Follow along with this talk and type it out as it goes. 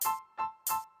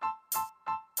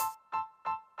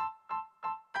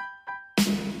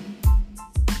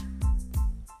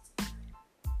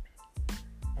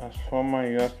Former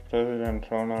US President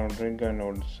Ronald Reagan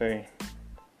would say,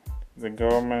 the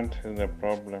government is the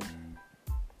problem.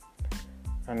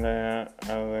 And as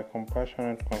the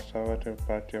compassionate Conservative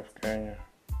Party of Kenya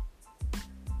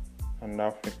and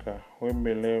Africa, we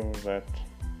believe that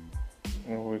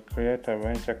if we create a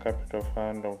venture capital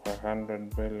fund of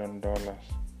 $100 billion,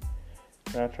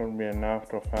 that will be enough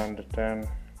to fund 10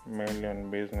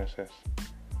 million businesses.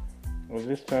 With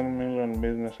these 10 million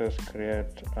businesses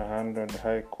create 100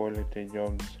 high-quality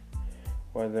jobs,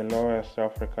 while the lowest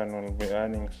African will be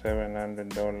earning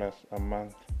 $700 a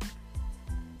month.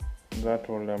 That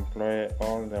will employ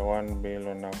all the 1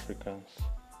 billion Africans.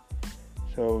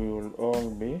 So we will all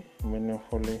be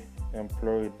meaningfully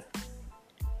employed.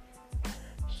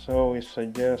 So we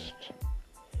suggest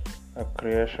a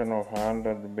creation of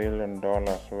 $100 billion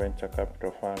venture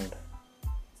capital fund.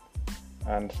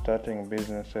 And starting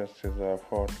businesses is our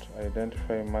forte.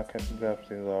 Identify market gaps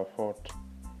is our forte.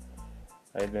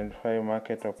 Identify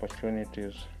market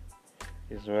opportunities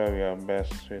is where we are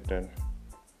best suited.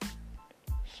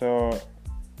 So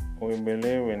we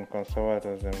believe in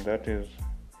conservatism, that is,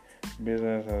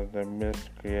 business as the best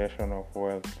creation of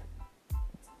wealth.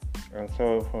 And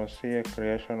so if we see a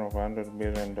creation of $100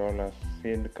 billion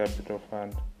seed capital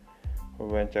fund for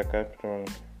venture capital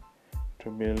to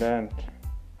be lent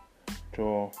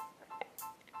to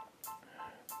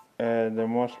the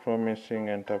most promising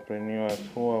entrepreneurs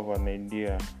who have an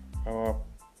idea. Our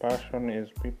passion is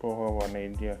people who have an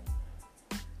idea,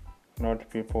 not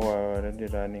people who are already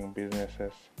running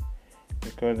businesses,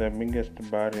 because the biggest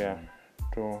barrier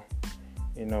to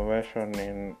innovation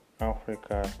in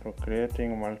Africa, to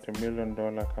creating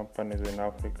multi-billion-dollar companies in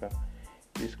Africa,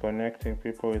 is connecting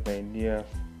people with ideas,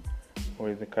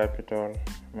 with capital,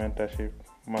 mentorship,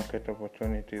 market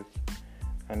opportunities,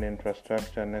 and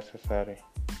infrastructure necessary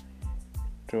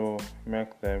to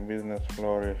make the business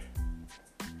flourish.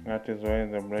 That is why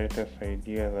the brightest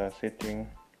ideas are sitting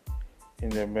in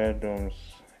the bedrooms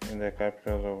in the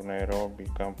capitals of Nairobi,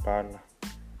 Kampala,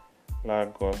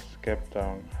 Lagos, Cape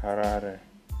Town, Harare,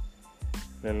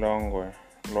 Lilongwe,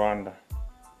 Luanda,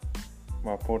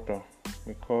 Maputo,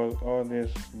 because all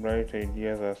these bright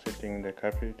ideas are sitting in the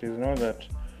capital. It is not that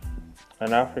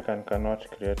an African cannot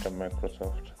create a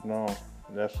Microsoft. No,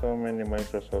 there are so many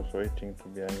Microsofts waiting to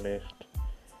be unleashed,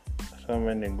 so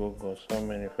many Googles, so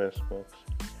many Facebooks,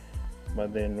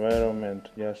 but the environment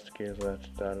just kills that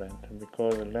talent.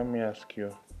 Because let me ask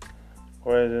you,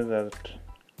 why is it that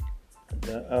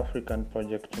the African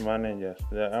project managers,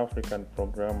 the African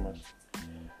programmers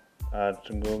at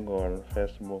Google,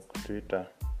 Facebook, Twitter,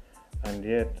 and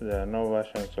yet there are no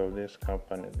versions of these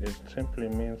companies? It simply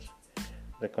means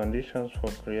the conditions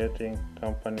for creating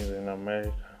companies in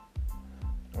America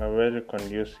are very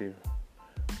conducive,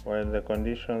 while the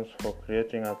conditions for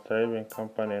creating a thriving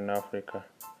company in Africa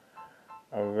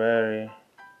are very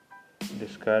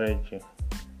discouraging.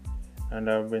 And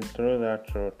I've been through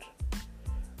that route.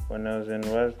 When I was in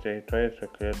university, I tried to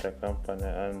create a company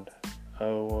and I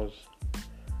was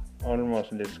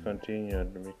almost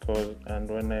discontinued and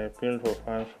when I appealed for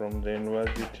funds from the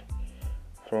university,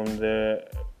 from the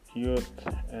Youth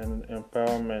and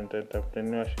Empowerment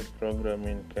Entrepreneurship Program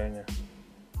in Kenya,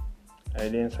 I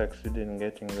didn't succeed in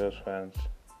getting those funds,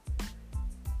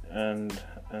 and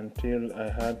until I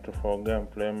had to forgo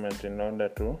employment in order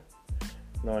to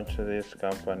launch this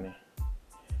company.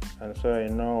 And so I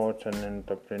know what an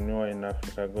entrepreneur in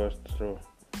Africa goes through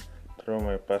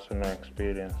my personal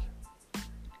experience.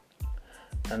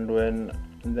 And when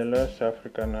the lowest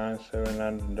African earns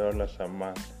 $700 a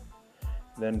month,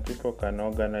 then people can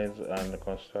organize and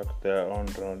construct their own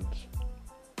roads.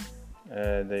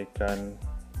 They can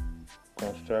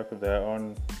construct their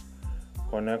own,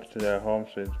 connect their homes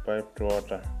with piped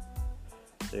water.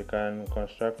 They can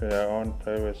construct their own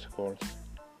private schools.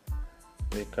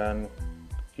 They can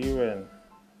even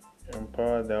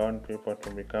empower their own people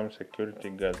to become security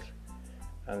guards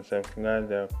and safeguard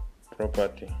their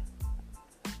property.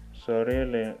 So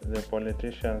really, the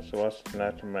politicians' worst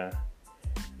nightmare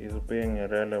is being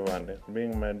irrelevant. It's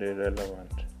being made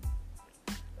irrelevant.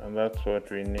 And that's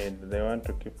what we need. They want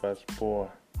to keep us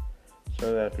poor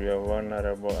so that we are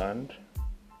vulnerable and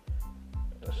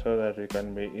so that we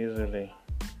can be easily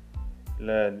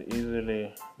led,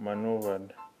 easily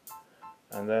maneuvered.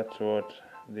 And that's what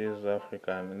these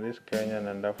Kenyan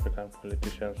and African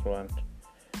politicians want.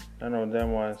 None of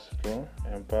them wants to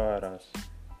empower us.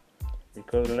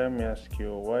 Because let me ask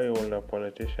you, why will a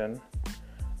politician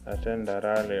attend a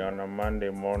rally on a Monday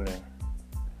morning?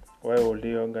 Why would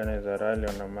he organize a rally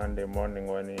on a Monday morning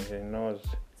when he knows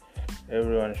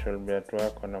everyone should be at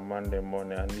work on a Monday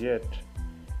morning? And yet,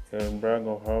 He'll brag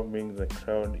of how big the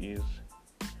crowd is,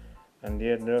 and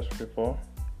yet those people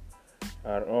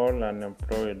are all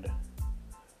unemployed.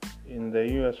 In the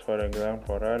US, for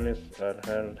example, rallies are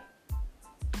held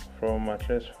from at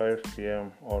least 5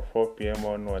 p.m. or 4 p.m.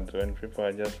 onwards when people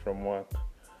are just from work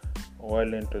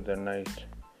well into the night.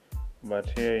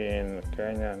 But here in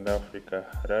Kenya and Africa,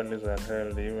 rallies are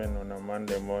held even on a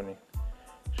Monday morning,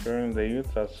 showing the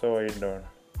youth are so idle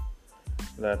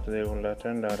that they will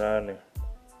attend a rally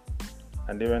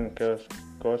and even cause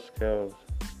chaos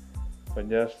for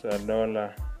just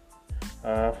 $1,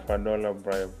 $half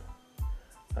bribe.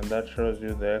 And that shows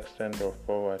you the extent of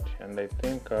poverty. And I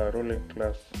think our ruling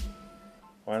class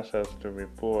wants us to be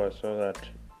poor so that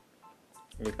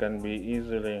we can be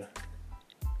easily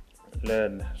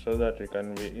led, so that we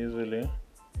can be easily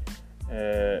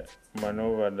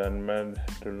maneuvered and made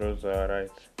to lose our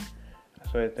rights.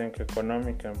 So I think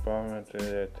economic empowerment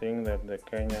is the thing that the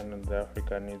Kenyan and the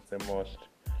African needs the most,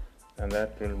 and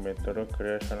that will be through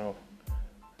creation of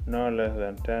no less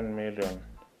than 10 million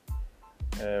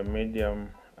medium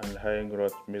and high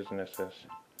growth businesses,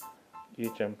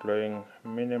 each employing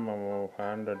minimum of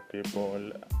 100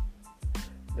 people.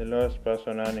 The lowest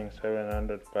person earning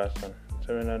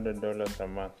 $700 a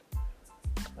month,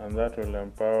 and that will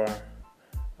empower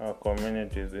our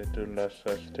communities. It will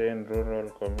sustain rural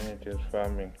communities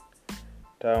farming.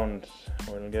 Towns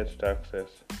will get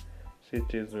taxes,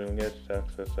 cities will get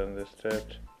taxes, and the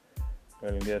state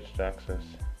will get taxes.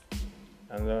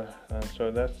 And so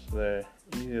that's the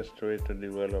easiest way to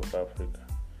develop Africa,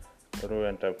 through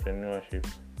entrepreneurship.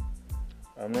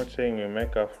 I'm not saying we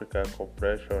make Africa a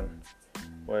corporation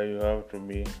where you have to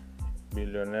be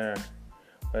billionaire,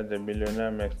 where the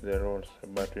billionaire makes the rules,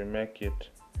 but we make it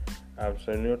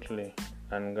absolutely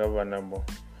ungovernable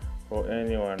for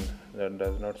anyone that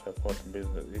does not support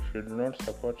business. If you do not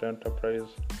support enterprise,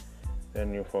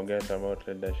 then you forget about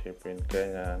leadership in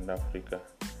Kenya and Africa.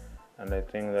 And I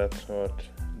think that's what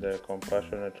the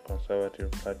Compassionate Conservative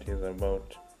Party is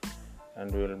about.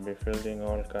 And we'll be fielding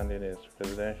all candidates,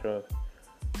 presidential,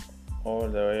 all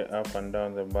the way up and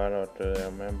down the ballot to the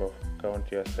member of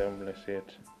county assembly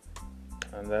seat.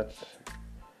 And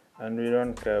we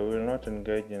don't care. We will not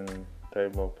engage in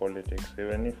tribal politics,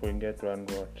 even if we get one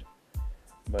vote.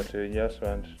 But we just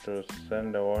want to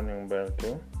send a warning bell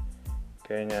to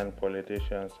Kenyan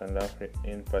politicians and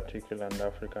in particular, and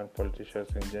African politicians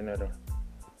in general,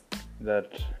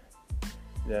 that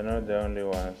they are not the only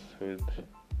ones with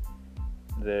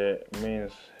the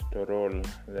means to rule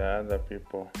the other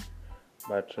people,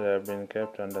 but they have been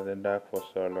kept under the dark for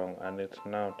so long, and it's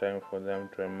now time for them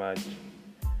to emerge.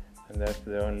 And that's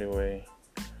the only way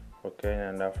for Kenya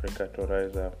and Africa to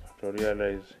rise up, to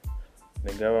realize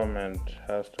the government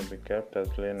has to be kept as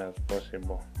lean as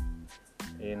possible.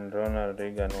 In Ronald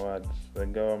Reagan words, the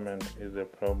government is a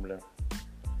problem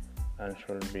and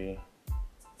should be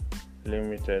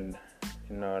limited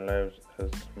in our lives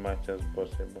as much as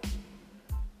possible.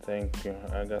 Thank you.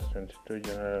 August 22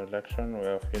 general election, we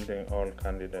are fielding all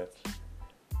candidates.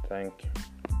 Thank you.